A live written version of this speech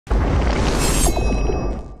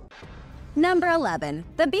Number 11.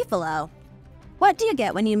 The beefalo. What do you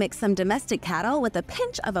get when you mix some domestic cattle with a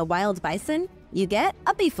pinch of a wild bison? You get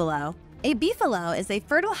a beefalo. A beefalo is a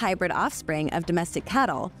fertile hybrid offspring of domestic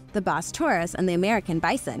cattle, the Bos taurus and the American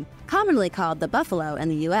bison, commonly called the buffalo in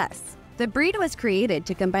the U.S. The breed was created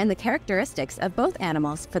to combine the characteristics of both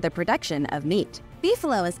animals for the production of meat.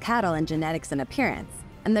 Beefalo is cattle in genetics and appearance,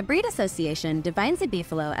 and the Breed Association defines a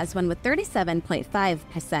beefalo as one with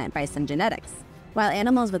 37.5% bison genetics, while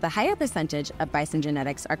animals with a higher percentage of bison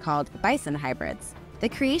genetics are called bison hybrids. The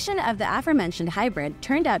creation of the aforementioned hybrid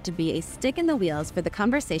turned out to be a stick in the wheels for the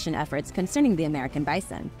conservation efforts concerning the American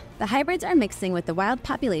bison. The hybrids are mixing with the wild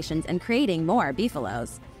populations and creating more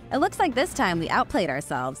beefalos. It looks like this time we outplayed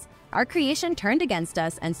ourselves. Our creation turned against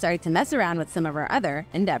us and started to mess around with some of our other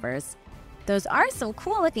endeavors. Those are some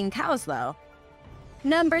cool-looking cows, though.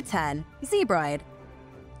 Number 10. Zebroid.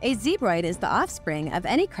 A zebroid is the offspring of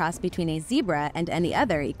any cross between a zebra and any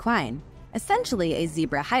other equine, essentially a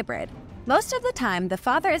zebra hybrid. Most of the time, the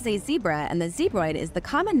father is a zebra and the zebroid is the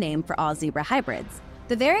common name for all zebra hybrids.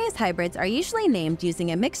 The various hybrids are usually named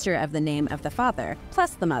using a mixture of the name of the father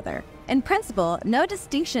plus the mother. In principle, no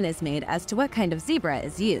distinction is made as to what kind of zebra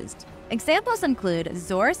is used. Examples include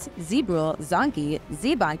Zorse, Zebrule, Zonky,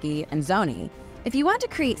 Zebonky, and Zoni. If you want to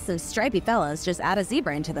create some stripy fellows, just add a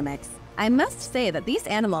zebra into the mix. I must say that these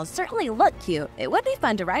animals certainly look cute. It would be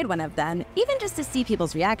fun to ride one of them, even just to see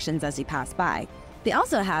people's reactions as you pass by. They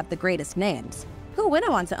also have the greatest names. Who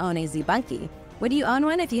wouldn't want to own a Zebunky? Would you own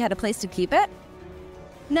one if you had a place to keep it?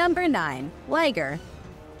 Number 9. Liger.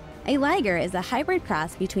 A liger is a hybrid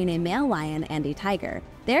cross between a male lion and a tiger.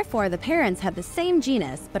 Therefore, the parents have the same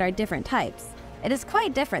genus but are different types. It is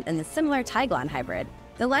quite different than the similar Tiglon hybrid.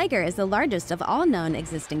 The liger is the largest of all known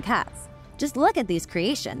existing cats. Just look at these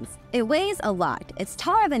creations. It weighs a lot, it's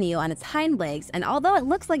taller than you on its hind legs, and although it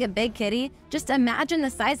looks like a big kitty, just imagine the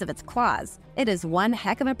size of its claws. It is one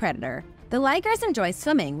heck of a predator. The ligers enjoy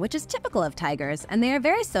swimming, which is typical of tigers, and they are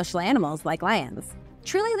very social animals like lions.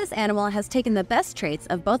 Truly, this animal has taken the best traits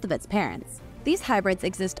of both of its parents. These hybrids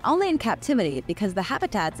exist only in captivity because the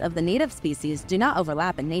habitats of the native species do not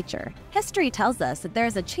overlap in nature. History tells us that there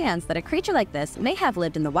is a chance that a creature like this may have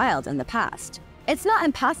lived in the wild in the past. It's not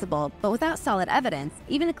impossible, but without solid evidence,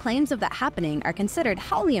 even claims of that happening are considered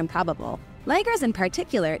wholly improbable. Ligers in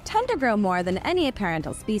particular tend to grow more than any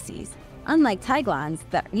parental species, unlike Tiglons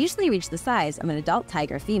that usually reach the size of an adult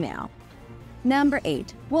tiger female. Number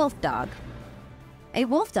 8. Wolf dog. A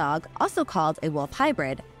wolf dog, also called a wolf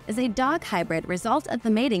hybrid, is a dog hybrid result of the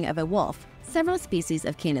mating of a wolf, several species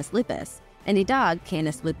of Canis lupus, and a dog,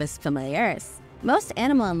 Canis lupus familiaris. Most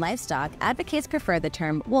animal and livestock advocates prefer the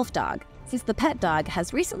term wolf dog, since the pet dog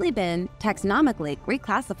has recently been taxonomically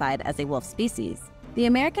reclassified as a wolf species. The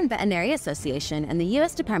American Veterinary Association and the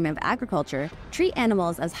U.S. Department of Agriculture treat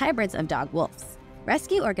animals as hybrids of dog wolves.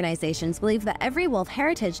 Rescue organizations believe that every wolf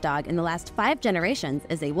heritage dog in the last 5 generations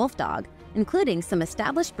is a wolf dog, including some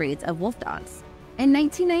established breeds of wolf dogs. In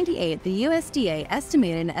 1998, the USDA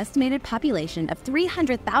estimated an estimated population of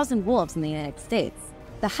 300,000 wolves in the United States,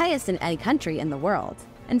 the highest in any country in the world.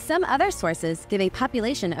 And some other sources give a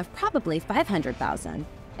population of probably 500,000.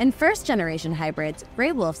 In first-generation hybrids,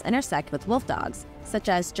 gray wolves intersect with wolf dogs, such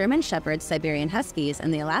as German Shepherds, Siberian Huskies,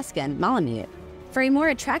 and the Alaskan Malamute, for a more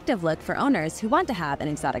attractive look for owners who want to have an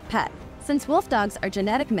exotic pet. Since wolf dogs are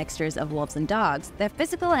genetic mixtures of wolves and dogs, their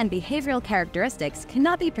physical and behavioral characteristics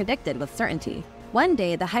cannot be predicted with certainty. One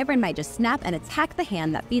day, the hybrid might just snap and attack the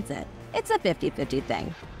hand that feeds it. It's a 50-50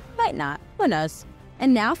 thing. Might not, who knows?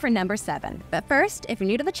 And now for number 7. But first, if you're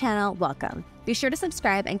new to the channel, welcome. Be sure to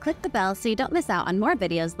subscribe and click the bell so you don't miss out on more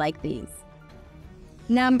videos like these.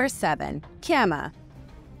 Number 7. Cama.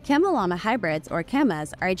 Camel-llama hybrids, or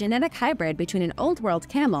camas, are a genetic hybrid between an Old World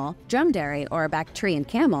camel, dromedary or Bactrian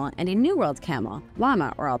camel, and a New World camel,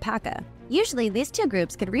 llama or alpaca. Usually, these two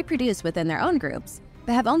groups could reproduce within their own groups,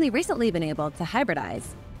 but have only recently been able to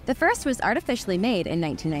hybridize. The first was artificially made in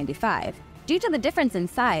 1995. Due to the difference in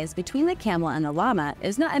size between the camel and the llama, it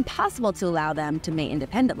is not impossible to allow them to mate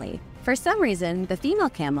independently. For some reason, the female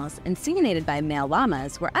camels, inseminated by male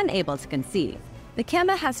llamas, were unable to conceive. The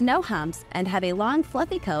cama has no humps and have a long,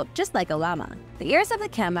 fluffy coat just like a llama. The ears of the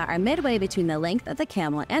cama are midway between the length of the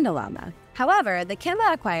camel and a llama. However, the cama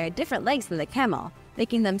acquire different legs than the camel,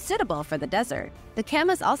 making them suitable for the desert. The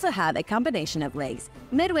camas also have a combination of legs,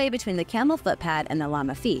 midway between the camel foot pad and the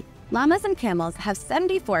llama feet. Llamas and camels have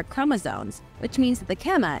 74 chromosomes, which means that the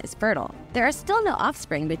cama is fertile. There are still no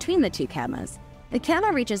offspring between the two camas. The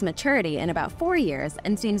cama reaches maturity in about 4 years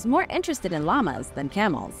and seems more interested in llamas than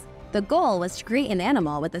camels. The goal was to create an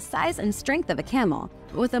animal with the size and strength of a camel,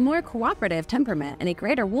 but with a more cooperative temperament and a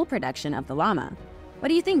greater wool production of the llama. What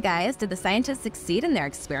do you think, guys? Did the scientists succeed in their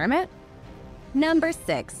experiment? Number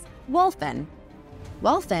 6. Wolfen.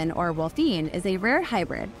 Wolfen, or wolfine, is a rare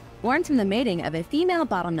hybrid born from the mating of a female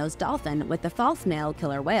bottlenose dolphin with the false male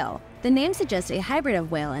killer whale. The name suggests a hybrid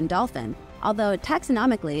of whale and dolphin, although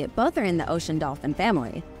taxonomically both are in the ocean dolphin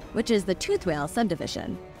family, which is the toothed whale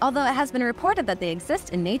subdivision. Although it has been reported that they exist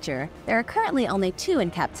in nature, there are currently only 2 in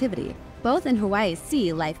captivity, both in Hawaii's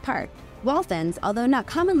Sea Life Park. Wolfens, although not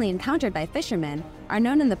commonly encountered by fishermen, are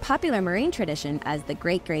known in the popular marine tradition as the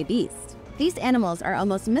Great Gray Beast. These animals are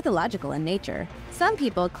almost mythological in nature. Some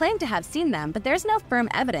people claim to have seen them, but there's no firm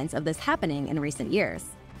evidence of this happening in recent years.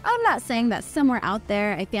 I'm not saying that somewhere out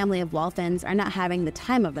there a family of wolfens are not having the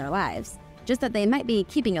time of their lives, just that they might be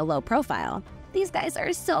keeping a low profile. These guys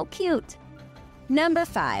are so cute. Number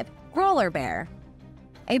 5. Growler bear.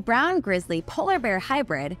 A brown grizzly polar bear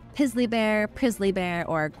hybrid, pizzly bear,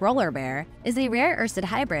 or growler bear, is a rare ursid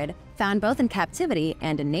hybrid found both in captivity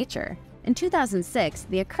and in nature. In 2006,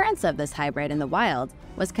 the occurrence of this hybrid in the wild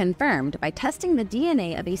was confirmed by testing the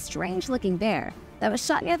DNA of a strange-looking bear that was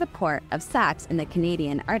shot near the port of Sax in the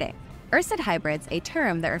Canadian Arctic. Ursid hybrids, a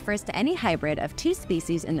term that refers to any hybrid of 2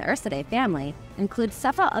 species in the Ursidae family, includes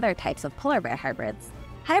several other types of polar bear hybrids.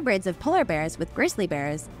 Hybrids of polar bears with grizzly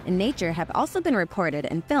bears in nature have also been reported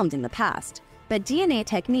and filmed in the past, but DNA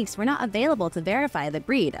techniques were not available to verify the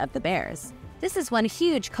breed of the bears. This is one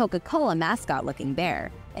huge Coca-Cola mascot-looking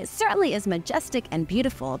bear. It certainly is majestic and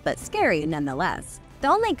beautiful, but scary nonetheless. The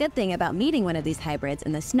only good thing about meeting one of these hybrids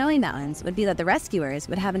in the snowy mountains would be that the rescuers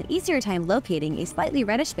would have an easier time locating a slightly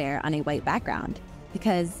reddish bear on a white background,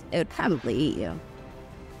 because it would probably eat you.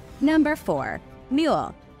 Number 4.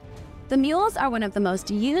 Mule. The mules are one of the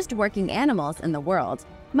most used working animals in the world,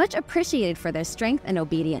 much appreciated for their strength and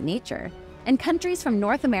obedient nature. In countries from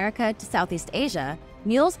North America to Southeast Asia,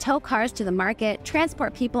 mules tow cars to the market,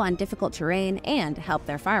 transport people on difficult terrain, and help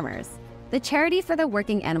their farmers. The Charity for the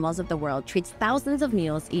Working Animals of the World treats thousands of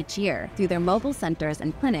mules each year through their mobile centers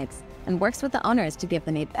and clinics and works with the owners to give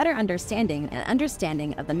them a better understanding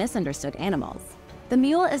of the misunderstood animals. The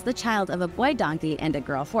mule is the child of a boy donkey and a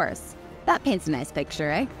girl horse. That paints a nice picture,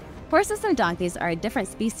 eh? Horses and donkeys are a different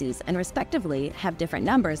species and respectively have different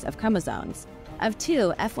numbers of chromosomes. Of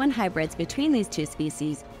 2 F1 hybrids between these 2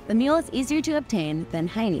 species, the mule is easier to obtain than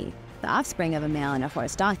Hiney, the offspring of a male and a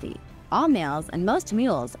horse donkey. All males and most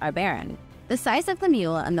mules are barren. The size of the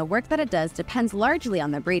mule and the work that it does depends largely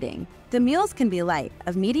on the breeding. The mules can be light,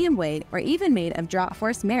 of medium weight, or even made of draught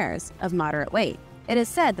horse mares of moderate weight. It is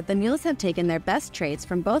said that the mules have taken their best traits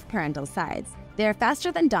from both parental sides. They are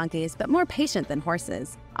faster than donkeys, but more patient than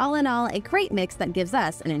horses. All in all, a great mix that gives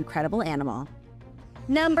us an incredible animal.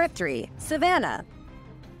 Number 3. Savannah.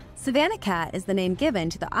 Savannah cat is the name given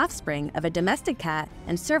to the offspring of a domestic cat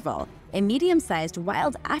and serval, a medium-sized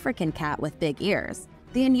wild African cat with big ears.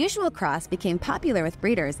 The unusual cross became popular with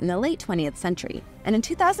breeders in the late 20th century, and in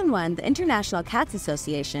 2001, the International Cats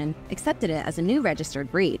Association accepted it as a new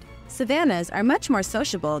registered breed. Savannahs are much more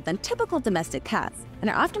sociable than typical domestic cats and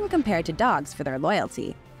are often compared to dogs for their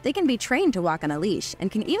loyalty. They can be trained to walk on a leash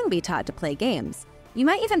and can even be taught to play games. You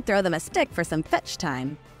might even throw them a stick for some fetch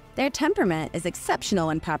time. Their temperament is exceptional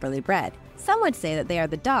when properly bred. Some would say that they are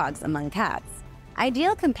the dogs among cats.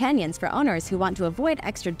 Ideal companions for owners who want to avoid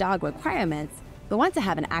extra dog requirements but want to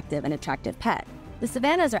have an active and attractive pet. The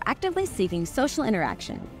Savannahs are actively seeking social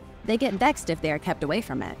interaction. They get vexed if they are kept away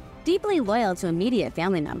from it. Deeply loyal to immediate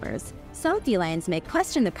family members, some felines may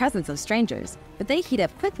question the presence of strangers, but they heat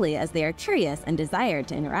up quickly as they are curious and desire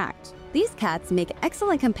to interact. These cats make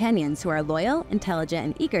excellent companions who are loyal, intelligent,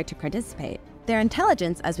 and eager to participate. Their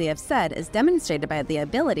intelligence, as we have said, is demonstrated by the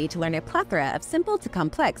ability to learn a plethora of simple to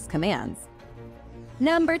complex commands.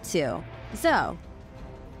 Number 2. Zoo.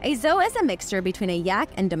 A zoo is a mixture between a yak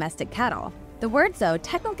and domestic cattle. The word zoo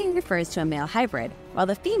technically refers to a male hybrid, while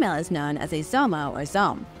the female is known as a zomo or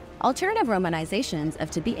zom. Alternative romanizations of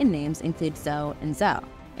Tibetan names include zo and zo.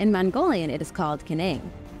 In Mongolian, it is called kineng.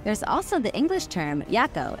 There's also the English term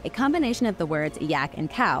yako, a combination of the words yak and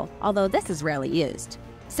cow, although this is rarely used.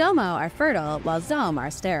 Zomo are fertile, while zom are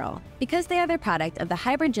sterile. Because they are the product of the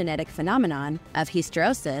hybrid genetic phenomenon of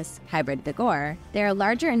hysterosis, hybrid vigor, they are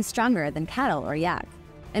larger and stronger than cattle or yak.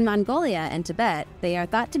 In Mongolia and Tibet, they are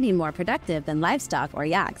thought to be more productive than livestock or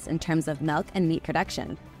yaks in terms of milk and meat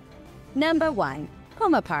production. Number 1.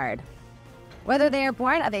 Puma pard. Whether they are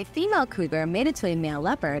born of a female cougar mated to a male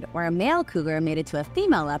leopard or a male cougar mated to a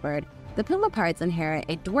female leopard, the puma pards inherit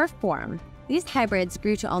a dwarf form. These hybrids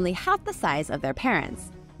grew to only half the size of their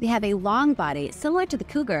parents. They have a long body similar to the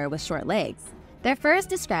cougar with short legs. Their fur is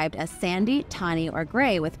described as sandy, tawny, or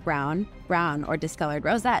gray with brown, or discolored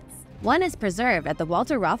rosettes. One is preserved at the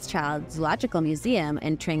Walter Rothschild Zoological Museum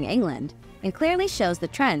in Tring, England, and clearly shows the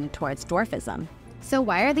trend towards dwarfism. So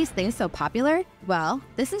why are these things so popular? Well,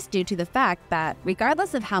 this is due to the fact that,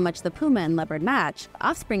 regardless of how much the puma and leopard match,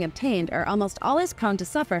 offspring obtained are almost always prone to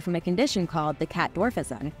suffer from a condition called the cat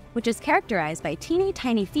dwarfism, which is characterized by teeny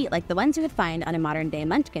tiny feet like the ones you would find on a modern-day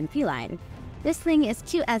munchkin feline. This thing is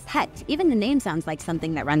cute as heck, even the name sounds like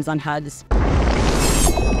something that runs on HUDs.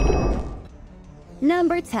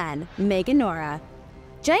 Number 10. Meganora.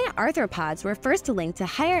 Giant arthropods were first linked to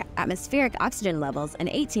higher atmospheric oxygen levels in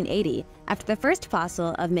 1880 after the first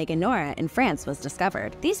fossil of Meganora in France was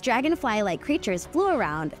discovered. These dragonfly-like creatures flew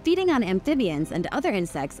around, feeding on amphibians and other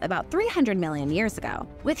insects about 300 million years ago.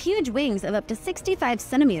 With huge wings of up to 65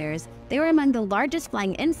 centimeters, they were among the largest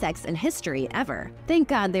flying insects in history ever. Thank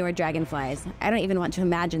God they were dragonflies. I don't even want to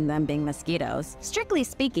imagine them being mosquitoes. Strictly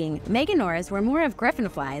speaking, Meganoras were more of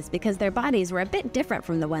griffinflies because their bodies were a bit different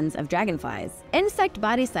from the ones of dragonflies. Insect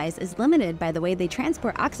body size is limited by the way they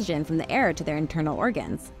transport oxygen from the air to their internal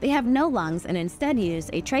organs. They have no lungs and instead use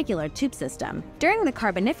a tracheal tube system. During the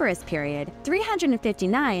Carboniferous period,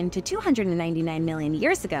 359 to 299 million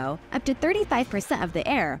years ago, up to 35% of the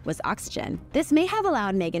air was oxygen. This may have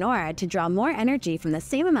allowed Meganora to draw more energy from the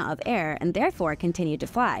same amount of air and therefore continue to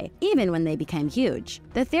fly, even when they became huge.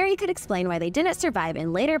 The theory could explain why they didn't survive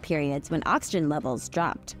in later periods when oxygen levels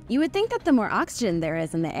dropped. You would think that the more oxygen there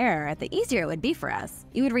is in the air, the easier it would be for us.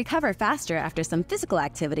 You would recover faster after some physical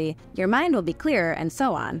activity, your mind will be clearer, and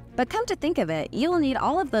so on. But come to think of it, you will need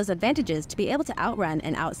all of those advantages to be able to outrun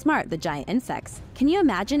and outsmart the giant insects. Can you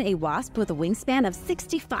imagine a wasp with a wingspan of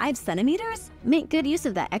 65 centimeters? Make good use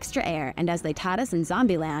of that extra air, and as they taught us in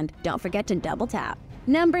Zombieland, don't forget to double tap.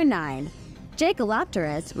 Number 9.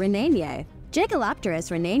 Jaekelopterus rhenaniae.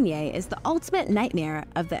 Jaekelopterus rhenaniae is the ultimate nightmare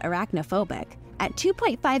of the arachnophobic. At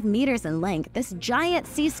 2.5 meters in length, this giant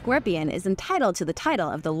sea scorpion is entitled to the title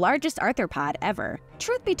of the largest arthropod ever.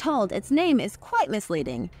 Truth be told, its name is quite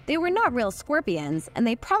misleading. They were not real scorpions, and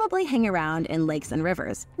they probably hang around in lakes and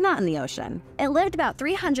rivers, not in the ocean. It lived about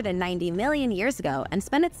 390 million years ago and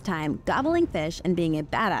spent its time gobbling fish and being a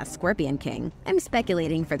badass scorpion king. I'm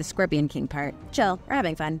speculating for the scorpion king part. Chill, we're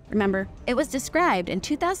having fun, remember? It was described in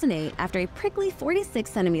 2008 after a prickly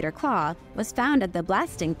 46-centimeter claw was found at the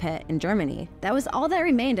blasting pit in Germany. That was all that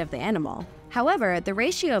remained of the animal. However, the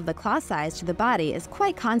ratio of the claw size to the body is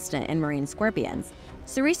quite constant in marine scorpions,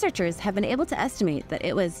 so researchers have been able to estimate that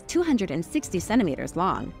it was 260 centimeters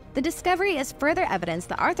long. The discovery is further evidence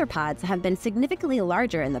that arthropods have been significantly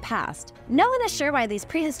larger in the past. No one is sure why these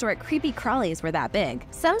prehistoric creepy crawlies were that big.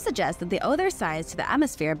 Some suggest that they owe their size to the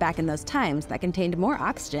atmosphere back in those times that contained more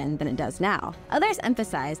oxygen than it does now. Others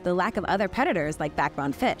emphasize the lack of other predators like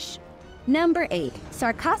backbone fish. Number 8.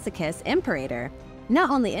 Sarcosuchus imperator. Not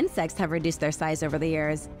only insects have reduced their size over the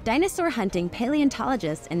years, dinosaur hunting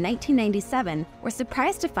paleontologists in 1997 were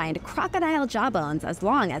surprised to find crocodile jawbones as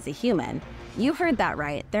long as a human. You heard that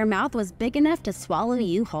right, their mouth was big enough to swallow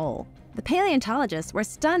you whole. The paleontologists were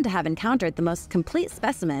stunned to have encountered the most complete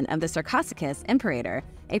specimen of the Sarcosuchus imperator,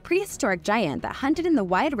 a prehistoric giant that hunted in the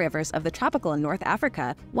wide rivers of the tropical North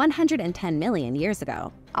Africa 110 million years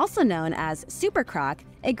ago. Also known as super croc,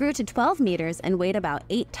 it grew to 12 meters and weighed about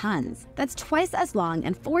 8 tons. That's twice as long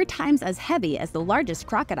and 4 times as heavy as the largest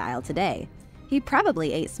crocodile today. He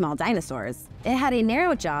probably ate small dinosaurs. It had a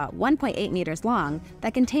narrow jaw 1.8 meters long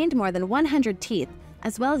that contained more than 100 teeth,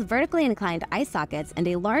 as well as vertically inclined eye sockets and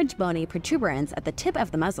a large bony protuberance at the tip of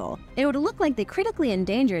the muzzle. It would look like the critically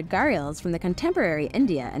endangered gharials from the contemporary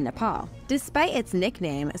India and Nepal. Despite its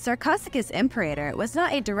nickname, Sarcosuchus imperator was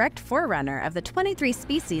not a direct forerunner of the 23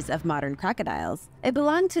 species of modern crocodiles. It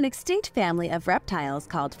belonged to an extinct family of reptiles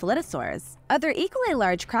called phyllitosaurs. Other equally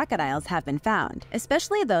large crocodiles have been found,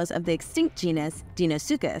 especially those of the extinct genus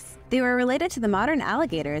Deinosuchus. They were related to the modern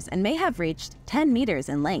alligators and may have reached 10 meters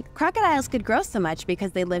in length. Crocodiles could grow so much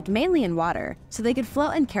because they lived mainly in water, so they could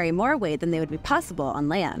float and carry more weight than they would be possible on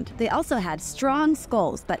land. They also had strong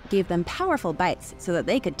skulls that gave them powerful bites so that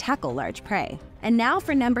they could tackle large prey. And now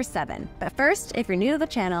for number 7. But first, if you're new to the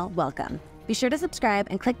channel, welcome. Be sure to subscribe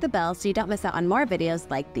and click the bell so you don't miss out on more videos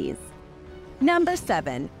like these. Number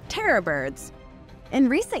 7. Terror birds. In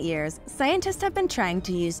recent years, scientists have been trying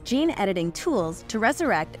to use gene editing tools to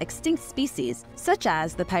resurrect extinct species, such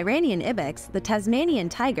as the Pyrenean ibex, the Tasmanian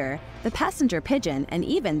tiger, the passenger pigeon, and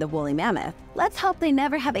even the woolly mammoth. Let's hope they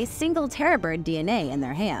never have a single terror bird DNA in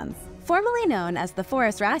their hands. Formerly known as the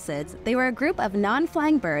Forest wrasses, they were a group of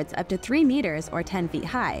non-flying birds up to 3 meters or 10 feet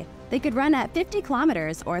high. They could run at 50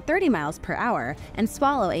 kilometers or 30 miles per hour and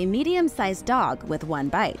swallow a medium-sized dog with one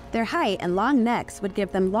bite. Their height and long necks would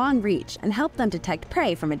give them long reach and help them detect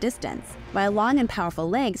prey from a distance, while long and powerful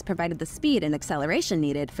legs provided the speed and acceleration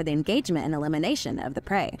needed for the engagement and elimination of the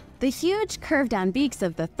prey. The huge curved-down beaks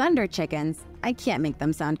of the thunder chickens, I can't make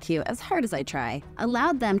them sound cute as hard as I try,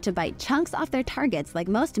 allowed them to bite chunks off their targets like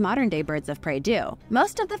most modern-day birds of prey do.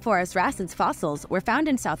 Most of the Forus racids fossils were found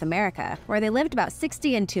in South America, where they lived about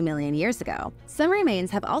 60 and 2 million years ago. Some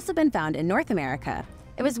remains have also been found in North America.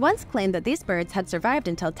 It was once claimed that these birds had survived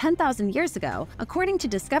until 10,000 years ago, according to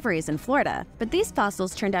discoveries in Florida, but these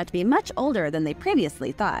fossils turned out to be much older than they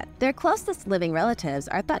previously thought. Their closest living relatives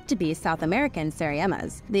are thought to be South American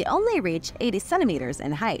Seriemas. They only reach 80 centimeters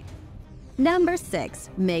in height. Number 6.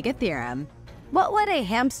 Megatherium. What would a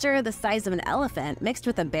hamster the size of an elephant mixed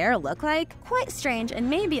with a bear look like? Quite strange and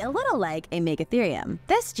maybe a little like a Megatherium.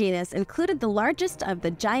 This genus included the largest of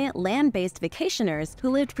the giant land-based vacationers who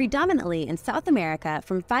lived predominantly in South America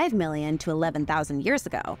from 5 million to 11,000 years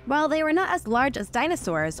ago. While they were not as large as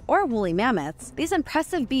dinosaurs or woolly mammoths, these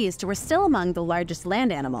impressive beasts were still among the largest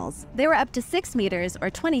land animals. They were up to 6 meters or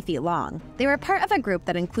 20 feet long. They were part of a group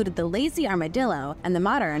that included the lazy armadillo and the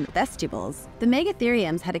modern vestibules. The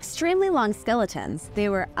Megatheriums had extremely long skeletons. They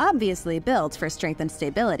were obviously built for strength and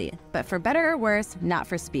stability, but for better or worse, not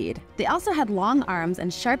for speed. They also had long arms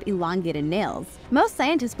and sharp, elongated nails. Most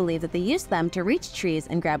scientists believe that they used them to reach trees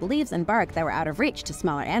and grab leaves and bark that were out of reach to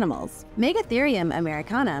smaller animals. Megatherium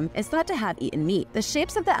americanum is thought to have eaten meat. The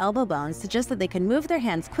shapes of the elbow bones suggest that they could move their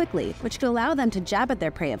hands quickly, which could allow them to jab at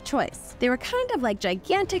their prey of choice. They were kind of like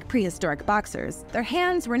gigantic prehistoric boxers. Their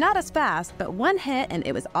hands were not as fast, but one hit and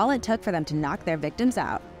it was all it took for them to knock their victims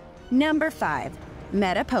out. Number 5.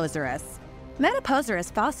 Metaposaurus.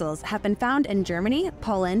 Metaposaurus fossils have been found in Germany,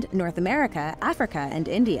 Poland, North America, Africa, and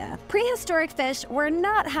India. Prehistoric fish were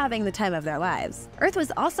not having the time of their lives. Earth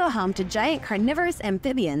was also home to giant carnivorous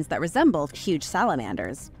amphibians that resembled huge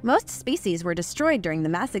salamanders. Most species were destroyed during the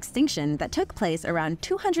mass extinction that took place around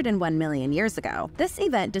 201 million years ago. This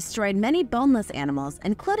event destroyed many boneless animals,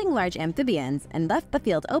 including large amphibians, and left the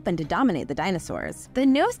field open to dominate the dinosaurs. The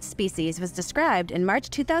newest species was described in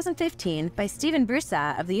March 2015 by Stephen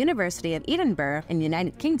Broussat of the University of Edinburgh in the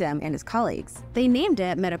United Kingdom and his colleagues. They named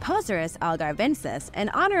it Metaposaurus algarvensis in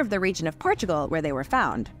honor of the region of Portugal where they were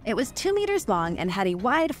found. It was 2 meters long and had a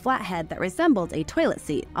wide, flat head that resembled a toilet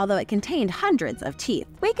seat, although it contained hundreds of teeth.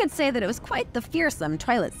 We could say that it was quite the fearsome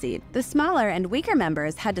toilet seat. The smaller and weaker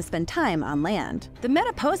members had to spend time on land. The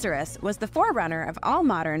Metaposaurus was the forerunner of all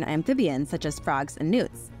modern amphibians such as frogs and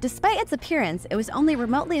newts. Despite its appearance, it was only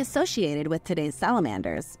remotely associated with today's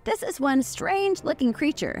salamanders. This is one strange-looking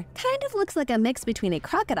creature. Kind of looks like a mix between a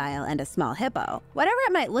crocodile and a small hippo. Whatever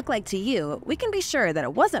it might look like to you, we can be sure that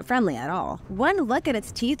it wasn't friendly at all. One look at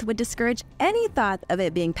its teeth would discourage any thought of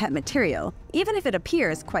it being pet material, even if it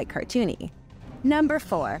appears quite cartoony. Number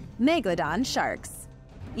 4. Megalodon sharks.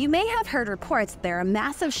 You may have heard reports that there are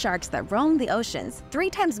massive sharks that roam the oceans, 3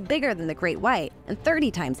 times bigger than the great white and 30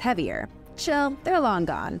 times heavier. Chill, they're long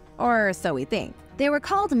gone, or so we think. They were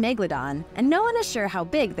called megalodon, and no one is sure how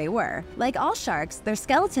big they were. Like all sharks, their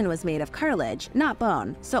skeleton was made of cartilage, not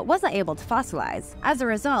bone, so it wasn't able to fossilize. As a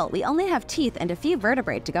result, we only have teeth and a few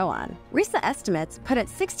vertebrae to go on. Recent estimates put it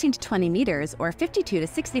 16 to 20 meters or 52 to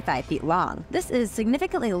 65 feet long. This is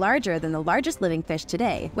significantly larger than the largest living fish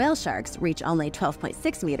today. Whale sharks reach only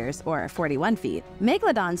 12.6 meters or 41 feet.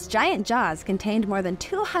 Megalodon's giant jaws contained more than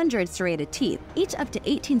 200 serrated teeth, each up to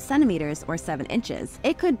 18 centimeters or 7 inches.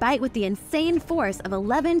 It could bite with the insane force of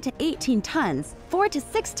 11 to 18 tons, 4 to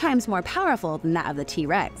 6 times more powerful than that of the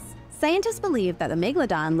T-Rex. Scientists believe that the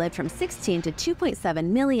megalodon lived from 16 to 2.7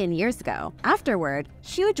 million years ago. Afterward,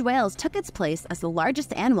 huge whales took its place as the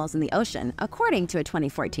largest animals in the ocean, according to a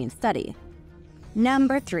 2014 study.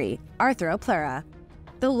 Number 3. Arthropleura.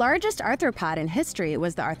 The largest arthropod in history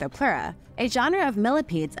was the Arthropleura, a genre of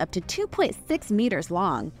millipedes up to 2.6 meters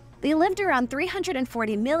long. They lived around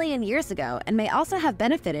 340 million years ago and may also have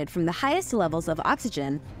benefited from the highest levels of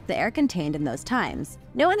oxygen the air contained in those times.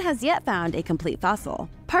 No one has yet found a complete fossil.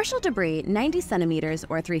 Partial debris, 90 centimeters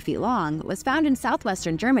or 3 feet long, was found in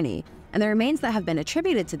southwestern Germany, and the remains that have been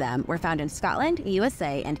attributed to them were found in Scotland,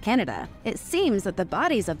 USA, and Canada. It seems that the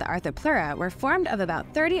bodies of the Arthropleura were formed of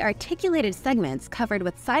about 30 articulated segments covered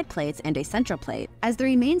with side plates and a central plate. As the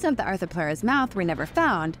remains of the Arthropleura's mouth were never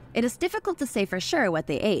found, it is difficult to say for sure what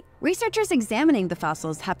they ate. Researchers examining the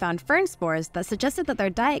fossils have found fern spores that suggested that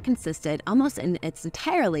their diet consisted almost in its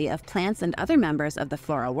entirely of plants and other members of the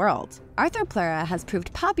floral world. Arthropleura has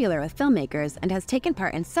proved popular with filmmakers and has taken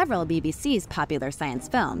part in several BBC's popular science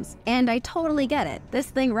films. And I totally get it.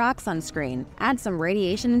 This thing rocks on screen. Add some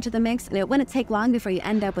radiation into the mix and it wouldn't take long before you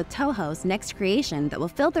end up with Toho's next creation that will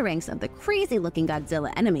fill the ranks of the crazy-looking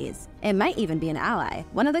Godzilla enemies. It might even be an ally,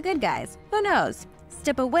 one of the good guys. Who knows?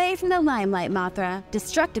 Step away from the limelight, Mothra.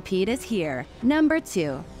 Destructipede is here. Number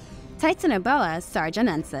 2. Titanoboa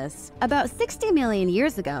sarginensis. About 60 million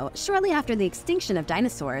years ago, shortly after the extinction of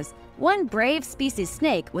dinosaurs, one brave species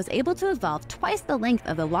snake was able to evolve twice the length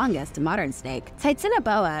of the longest modern snake.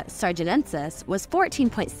 Titanoboa sarginensis was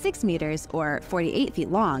 14.6 meters or 48 feet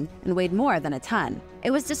long and weighed more than a ton. It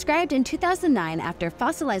was described in 2009 after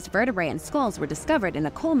fossilized vertebrae and skulls were discovered in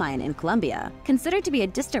a coal mine in Colombia. Considered to be a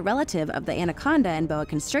distant relative of the anaconda and boa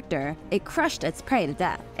constrictor, it crushed its prey to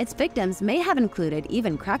death. Its victims may have included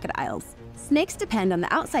even crocodiles. Snakes depend on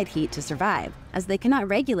the outside heat to survive, as they cannot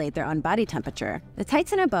regulate their own body temperature. The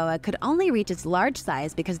Titanoboa could only reach its large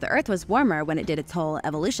size because the Earth was warmer when it did its whole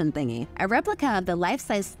evolution thingy. A replica of the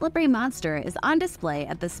life-size slippery monster is on display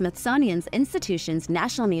at the Smithsonian Institution's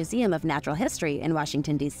National Museum of Natural History in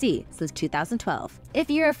Washington, D.C. since 2012. If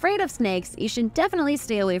you're afraid of snakes, you should definitely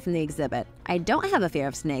stay away from the exhibit. I don't have a fear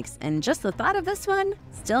of snakes, and just the thought of this one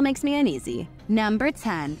still makes me uneasy. Number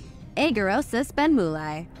 10. Agarosis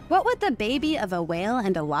benmuli. What would the baby of a whale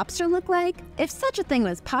and a lobster look like? If such a thing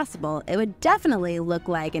was possible, it would definitely look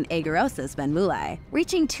like an Agarosis benmuli.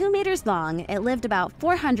 Reaching 2 meters long, it lived about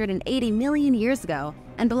 480 million years ago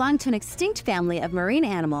and belonged to an extinct family of marine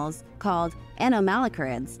animals called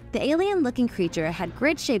Anomalacarids. The alien-looking creature had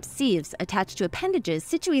grid-shaped sieves attached to appendages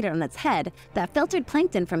situated on its head that filtered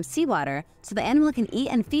plankton from seawater so the animal can eat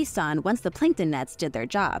and feast on once the plankton nets did their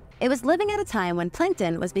job. It was living at a time when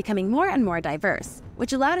plankton was becoming more and more diverse,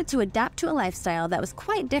 which allowed it to adapt to a lifestyle that was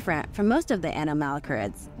quite different from most of the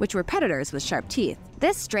Anomalacarids, which were predators with sharp teeth.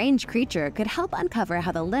 This strange creature could help uncover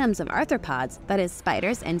how the limbs of arthropods, that is,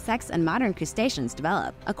 spiders, insects, and modern crustaceans,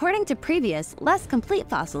 develop. According to previous, less complete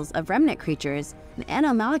fossils of remnant creatures, an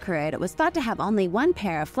Anomalacarid was thought to have only one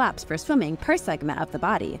pair of flaps for swimming per segment of the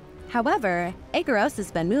body. However,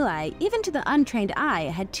 Agarosis benmuli, even to the untrained eye,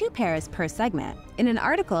 had 2 pairs per segment. In an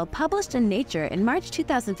article published in Nature in March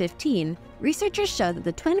 2015, researchers showed that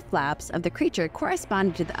the twin flaps of the creature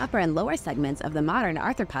corresponded to the upper and lower segments of the modern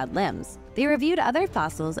arthropod limbs. They reviewed other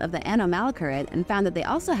fossils of the Anomalacarid and found that they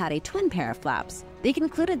also had a twin pair of flaps. They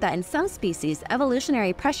concluded that in some species,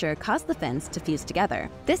 evolutionary pressure caused the fins to fuse together.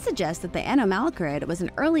 This suggests that the Anomalacarid was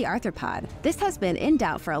an early arthropod. This has been in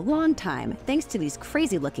doubt for a long time, thanks to these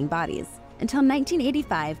crazy-looking bodies. Until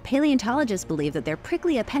 1985, paleontologists believed that their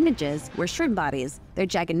prickly appendages were shrimp bodies, their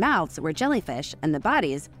jagged mouths were jellyfish, and the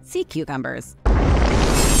bodies, sea cucumbers.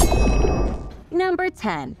 Number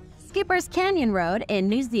 10. Skipper's Canyon Road in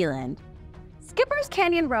New Zealand. Skipper's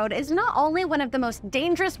Canyon Road is not only one of the most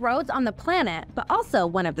dangerous roads on the planet, but also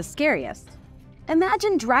one of the scariest.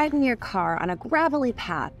 Imagine driving your car on a gravelly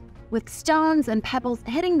path, with stones and pebbles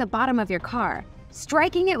hitting the bottom of your car,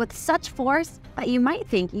 striking it with such force that you might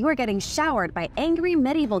think you are getting showered by angry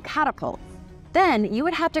medieval catapults. Then you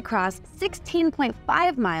would have to cross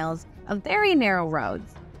 16.5 miles of very narrow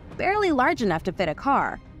roads, barely large enough to fit a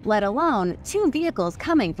car, let alone 2 vehicles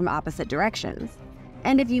coming from opposite directions.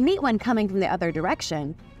 And if you meet one coming from the other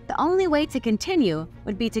direction, the only way to continue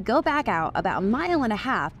would be to go back out about 1.5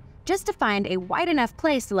 miles just to find a wide enough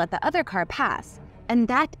place to let the other car pass. And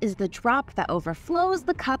that is the drop that overflows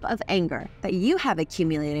the cup of anger that you have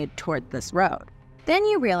accumulated toward this road. Then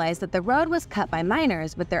you realize that the road was cut by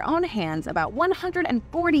miners with their own hands about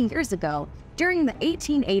 140 years ago during the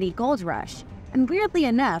 1880 gold rush. And weirdly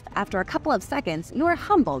enough, after a couple of seconds, you are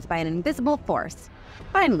humbled by an invisible force.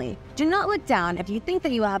 Finally, do not look down if you think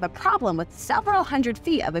that you will have a problem with several hundred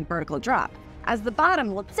feet of a vertical drop, as the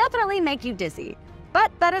bottom will definitely make you dizzy.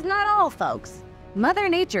 But that is not all, folks. Mother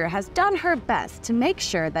Nature has done her best to make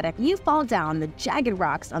sure that if you fall down the jagged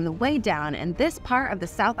rocks on the way down in this part of the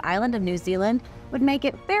South Island of New Zealand would make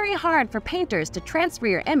it very hard for painters to transfer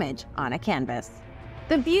your image on a canvas.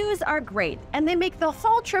 The views are great, and they make the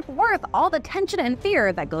whole trip worth all the tension and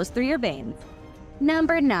fear that goes through your veins.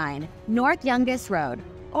 Number 9. North Youngest Road,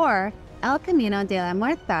 or El Camino de la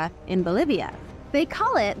Muerte in Bolivia. They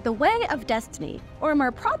call it the Way of Destiny, or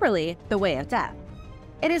more properly, the Way of Death.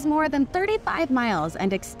 It is more than 35 miles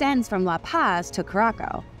and extends from La Paz to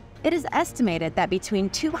Caraco. It is estimated that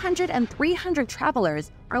between 200 and 300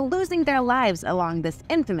 travelers are losing their lives along this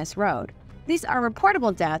infamous road. These are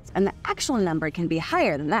reportable deaths, and the actual number can be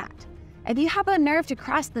higher than that. If you have the nerve to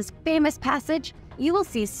cross this famous passage, you will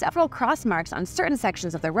see several cross marks on certain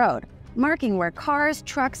sections of the road, marking where cars,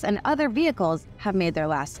 trucks, and other vehicles have made their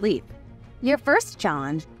last leap. Your first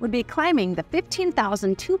challenge would be climbing the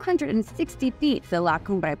 15,260 feet to the La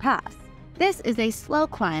Cumbre Pass. This is a slow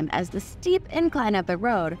climb as the steep incline of the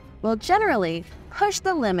road will generally push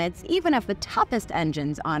the limits even of the toughest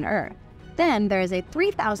engines on Earth. Then there is a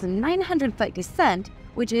 3,900-foot descent,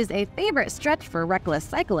 which is a favorite stretch for reckless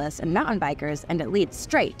cyclists and mountain bikers, and it leads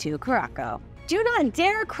straight to Curaçao. Do not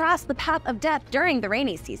dare cross the path of death during the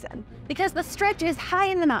rainy season, because the stretch is high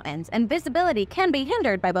in the mountains and visibility can be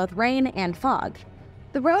hindered by both rain and fog.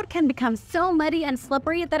 The road can become so muddy and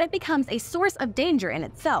slippery that it becomes a source of danger in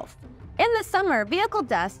itself. In the summer, vehicle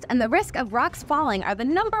dust and the risk of rocks falling are the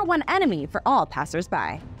 #1 enemy for all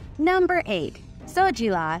passersby. Number 8.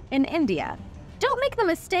 Zojila in India. Don't make the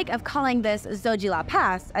mistake of calling this Zojila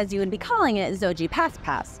Pass as you would be calling it Zoji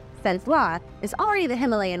Pass, since La is already the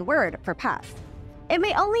Himalayan word for pass. It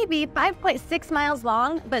may only be 5.6 miles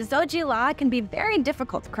long, but Zojila can be very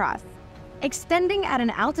difficult to cross. Extending at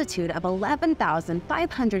an altitude of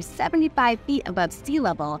 11,575 feet above sea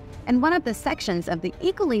level and one of the sections of the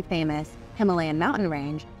equally famous Himalayan mountain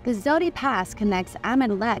range, the Zodi Pass connects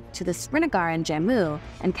Amid Lek to the Srinagar in Jammu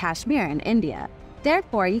and Kashmir in India.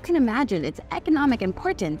 Therefore, you can imagine its economic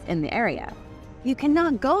importance in the area. You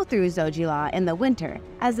cannot go through Zojila in the winter,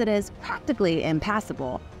 as it is practically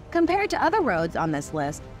impassable. Compared to other roads on this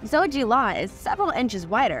list, Zojila is several inches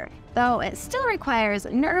wider, though it still requires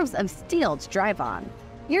nerves of steel to drive on.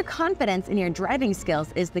 Your confidence in your driving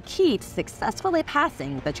skills is the key to successfully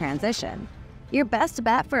passing the transition. Your best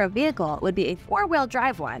bet for a vehicle would be a 4-wheel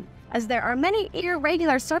drive one, as there are many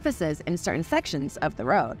irregular surfaces in certain sections of the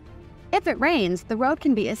road. If it rains, the road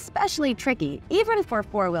can be especially tricky, even for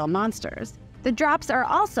 4-wheel monsters. The drops are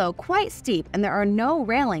also quite steep and there are no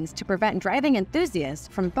railings to prevent driving enthusiasts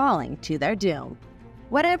from falling to their doom.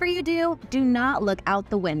 Whatever you do, do not look out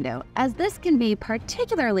the window, as this can be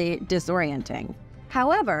particularly disorienting.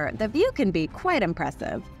 However, the view can be quite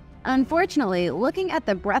impressive. Unfortunately, looking at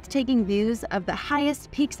the breathtaking views of the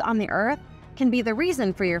highest peaks on the Earth can be the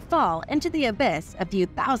reason for your fall into the abyss a few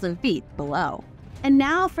thousand feet below. And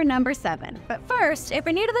now for number 7. But first, if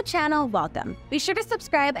you're new to the channel, welcome. Be sure to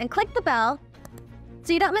subscribe and click the bell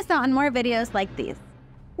so you don't miss out on more videos like these.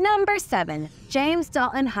 Number 7. James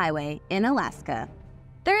Dalton Highway in Alaska.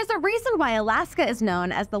 There is a reason why Alaska is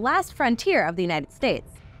known as the last frontier of the United States.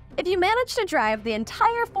 If you manage to drive the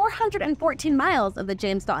entire 414 miles of the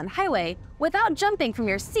James Dalton Highway without jumping from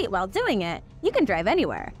your seat while doing it, you can drive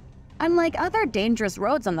anywhere. Unlike other dangerous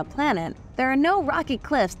roads on the planet, there are no rocky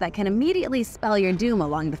cliffs that can immediately spell your doom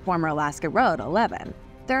along the former Alaska Road 11.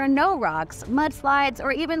 There are no rocks, mudslides,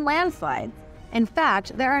 or even landslides. In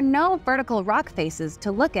fact, there are no vertical rock faces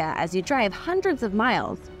to look at as you drive hundreds of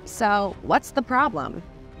miles. So, what's the problem?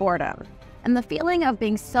 Boredom. And the feeling of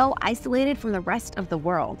being so isolated from the rest of the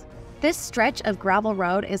world. This stretch of gravel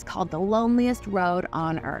road is called the loneliest road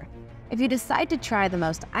on Earth. If you decide to try the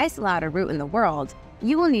most isolated route in the world,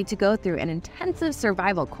 you will need to go through an intensive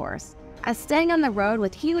survival course, as staying on the road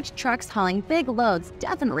with huge trucks hauling big loads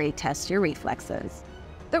definitely tests your reflexes.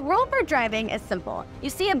 The rule for driving is simple. You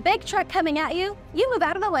see a big truck coming at you, you move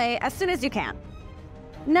out of the way as soon as you can.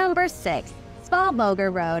 Number 6.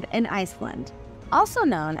 Svalbard Road in Iceland. Also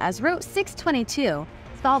known as Route 622,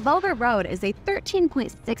 Svalbard Road is a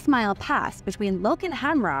 13.6-mile pass between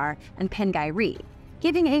Lokinhamrar and Pengeiri,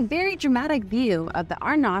 giving a very dramatic view of the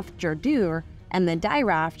Arnafjörður and the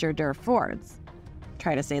Dýrafjörður fords.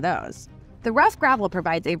 Try to say those. The rough gravel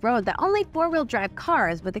provides a road that only 4-wheel drive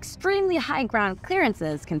cars with extremely high ground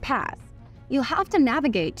clearances can pass. You'll have to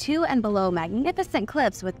navigate to and below magnificent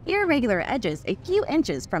cliffs with irregular edges a few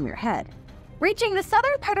inches from your head. Reaching the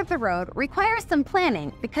southern part of the road requires some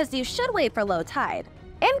planning because you should wait for low tide.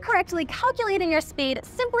 Incorrectly calculating your speed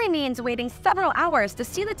simply means waiting several hours to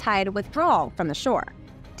see the tide withdrawal from the shore.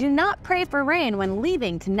 Do not pray for rain when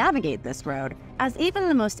leaving to navigate this road, as even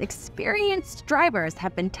the most experienced drivers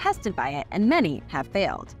have been tested by it and many have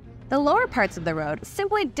failed. The lower parts of the road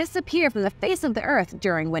simply disappear from the face of the earth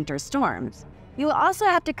during winter storms. You will also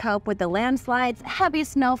have to cope with the landslides, heavy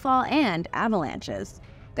snowfall, and avalanches.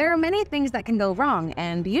 There are many things that can go wrong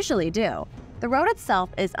and usually do. The road itself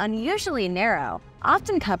is unusually narrow,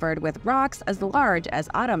 often covered with rocks as large as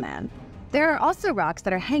Ottoman. There are also rocks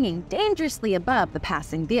that are hanging dangerously above the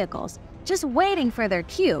passing vehicles, just waiting for their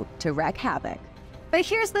cue to wreak havoc. But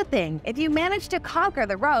here's the thing, if you manage to conquer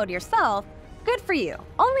the road yourself, good for you.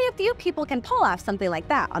 Only a few people can pull off something like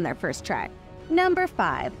that on their first try. Number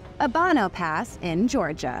 5. Abano Pass in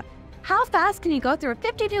Georgia. How fast can you go through a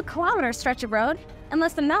 52-kilometer stretch of road? In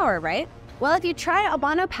less than an hour, right? Well, if you try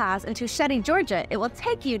Albano Pass in Tusheti, Georgia, it will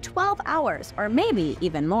take you 12 hours or maybe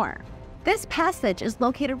even more. This passage is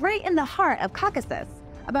located right in the heart of Caucasus,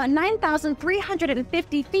 about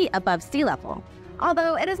 9,350 feet above sea level.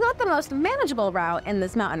 Although it is not the most manageable route in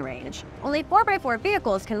this mountain range, only 4x4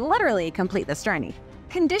 vehicles can literally complete this journey.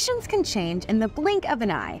 Conditions can change in the blink of an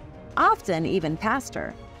eye, often even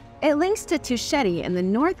faster. It links to Tusheti in the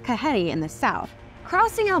north, Kakheti in the south.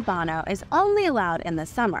 Crossing Albano is only allowed in the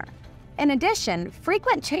summer. In addition,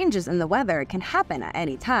 frequent changes in the weather can happen at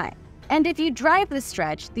any time. And if you drive this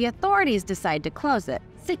stretch, the authorities decide to close it.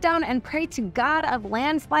 Sit down and pray to God of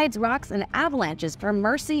landslides, rocks, and avalanches for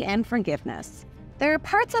mercy and forgiveness. There are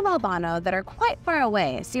parts of Albano that are quite far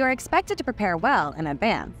away, so you are expected to prepare well in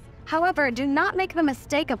advance. However, do not make the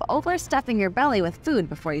mistake of overstuffing your belly with food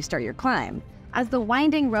before you start your climb, as the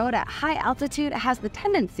winding road at high altitude has the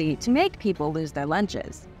tendency to make people lose their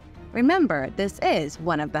lunches. Remember, this is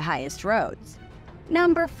one of the highest roads.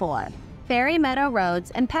 Number 4. Fairy Meadow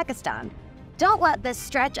Roads in Pakistan. Don't let this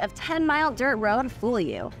stretch of 10-mile dirt road fool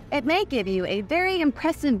you. It may give you a very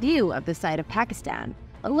impressive view of the side of Pakistan,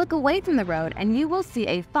 but look away from the road and you will see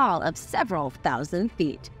a fall of several thousand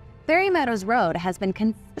feet. Fairy Meadows Road has been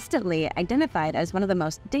consistently identified as one of the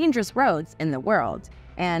most dangerous roads in the world,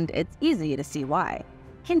 and it's easy to see why.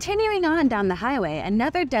 Continuing on down the highway,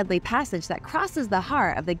 another deadly passage that crosses the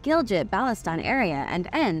heart of the Gilgit-Baltistan area and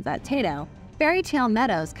ends at Tato, Fairy Tale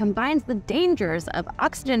Meadows combines the dangers of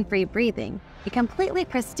oxygen-free breathing, a completely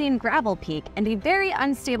pristine gravel peak, and a very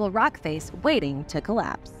unstable rock face waiting to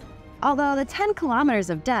collapse. Although the 10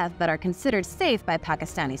 kilometers of depth that are considered safe by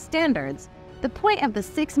Pakistani standards, the point of the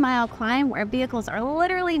 6-mile climb where vehicles are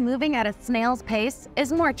literally moving at a snail's pace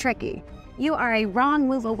is more tricky. You are a wrong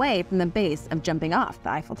move away from the base of jumping off the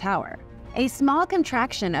Eiffel Tower. A small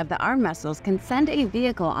contraction of the arm muscles can send a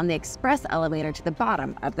vehicle on the express elevator to the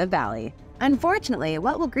bottom of the valley. Unfortunately,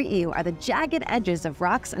 what will greet you are the jagged edges of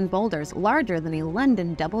rocks and boulders larger than a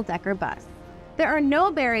London double-decker bus. There are no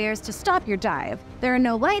barriers to stop your dive. There are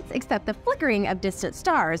no lights except the flickering of distant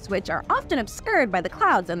stars, which are often obscured by the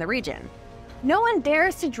clouds in the region. No one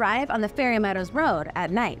dares to drive on the Fairy Meadows Road at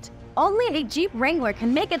night. Only a Jeep Wrangler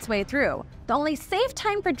can make its way through. The only safe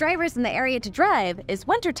time for drivers in the area to drive is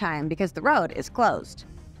wintertime because the road is closed.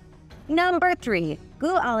 Number 3.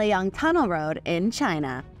 Guoliang Tunnel Road in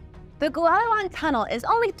China. The Guoliang Tunnel is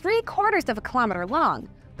only 3/4 of a kilometer long,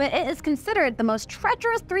 but it is considered the most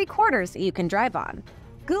treacherous 3/4 you can drive on.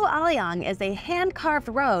 Guoliang is a hand-carved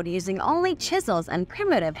road using only chisels and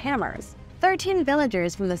primitive hammers. 13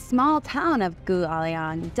 villagers from the small town of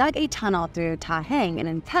Guoliang dug a tunnel through Taheng in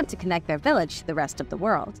an attempt to connect their village to the rest of the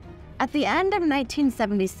world. At the end of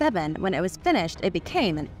 1977, when it was finished, it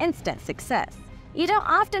became an instant success. You don't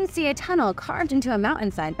often see a tunnel carved into a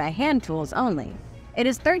mountainside by hand tools only. It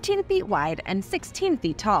is 13 feet wide and 16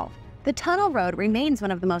 feet tall. The tunnel road remains one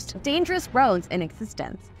of the most dangerous roads in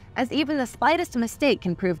existence, as even the slightest mistake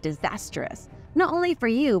can prove disastrous, not only for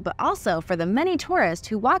you but also for the many tourists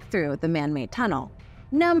who walk through the man-made tunnel.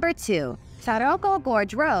 Number 2. Taroko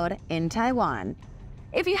Gorge Road in Taiwan.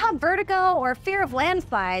 If you have vertigo or fear of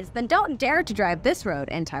landslides, then don't dare to drive this road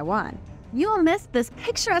in Taiwan. You will miss this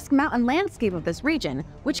picturesque mountain landscape of this region,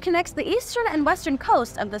 which connects the eastern and western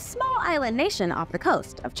coast of the small island nation off the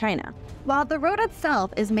coast of China. While the road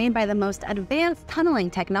itself is made by the most advanced tunneling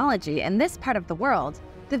technology in this part of the world,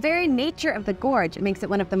 the very nature of the gorge makes it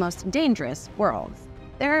one of the most dangerous worlds.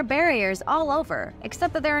 There are barriers all over,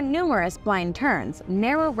 except that there are numerous blind turns,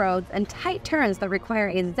 narrow roads, and tight turns that require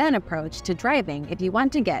a zen approach to driving if you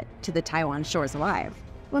want to get to the Taiwan shores alive.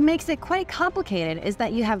 What makes it quite complicated is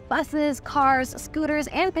that you have buses, cars, scooters,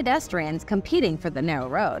 and pedestrians competing for the narrow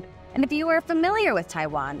road. And if you are familiar with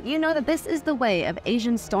Taiwan, you know that this is the way of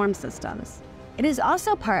Asian storm systems. It is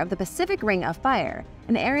also part of the Pacific Ring of Fire,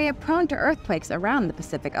 an area prone to earthquakes around the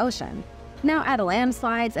Pacific Ocean. Now add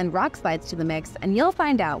landslides and rock slides to the mix, and you'll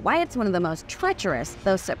find out why it's one of the most treacherous,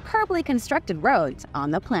 though superbly constructed roads on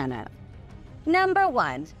the planet. Number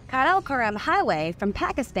 1. Karakoram Highway from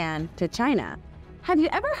Pakistan to China. Have you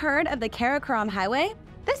ever heard of the Karakoram Highway?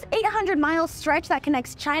 This 800-mile stretch that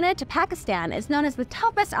connects China to Pakistan is known as the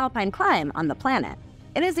toughest alpine climb on the planet.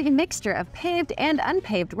 It is a mixture of paved and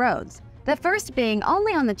unpaved roads, the first being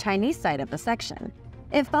only on the Chinese side of the section.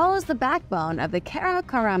 It follows the backbone of the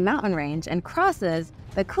Karakoram mountain range and crosses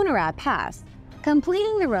the Kunara Pass.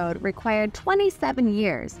 Completing the road required 27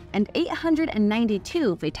 years and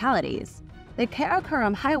 892 fatalities. The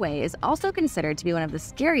Karakoram Highway is also considered to be one of the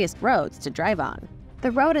scariest roads to drive on.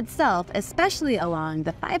 The road itself, especially along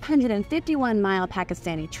the 551-mile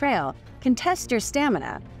Pakistani Trail, can test your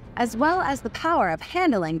stamina, as well as the power of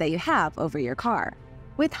handling that you have over your car.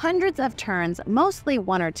 With hundreds of turns, mostly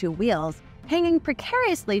 1 or 2 wheels, hanging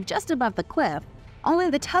precariously just above the cliff, only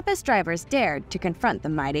the toughest drivers dared to confront the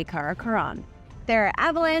mighty Karakoram. There are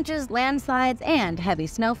avalanches, landslides, and heavy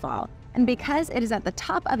snowfall, and because it is at the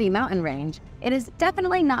top of a mountain range, it is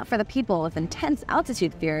definitely not for the people with intense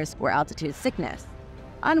altitude fears or altitude sickness.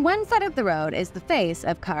 On one side of the road is the face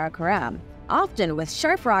of Karakoram, often with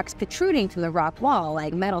sharp rocks protruding from the rock wall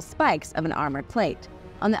like metal spikes of an armored plate.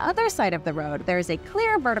 On the other side of the road, there is a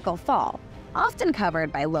clear vertical fall, often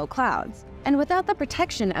covered by low clouds, and without the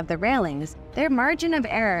protection of the railings, their margin of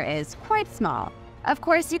error is quite small. Of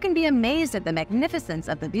course, you can be amazed at the magnificence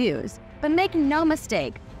of the views, but make no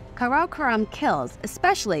mistake, Karakoram kills,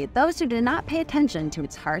 especially those who do not pay attention to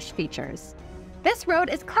its harsh features. This road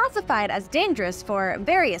is classified as dangerous for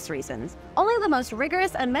various reasons. Only the most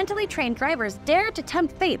rigorous and mentally trained drivers dare to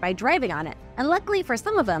tempt fate by driving on it, and luckily for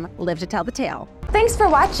some of them, live to tell the tale. Thanks for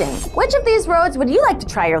watching. Which of these roads would you like to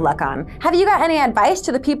try your luck on? Have you got any advice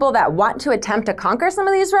to the people that want to attempt to conquer some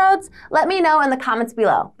of these roads? Let me know in the comments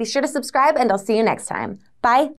below. Be sure to subscribe and I'll see you next time. Bye.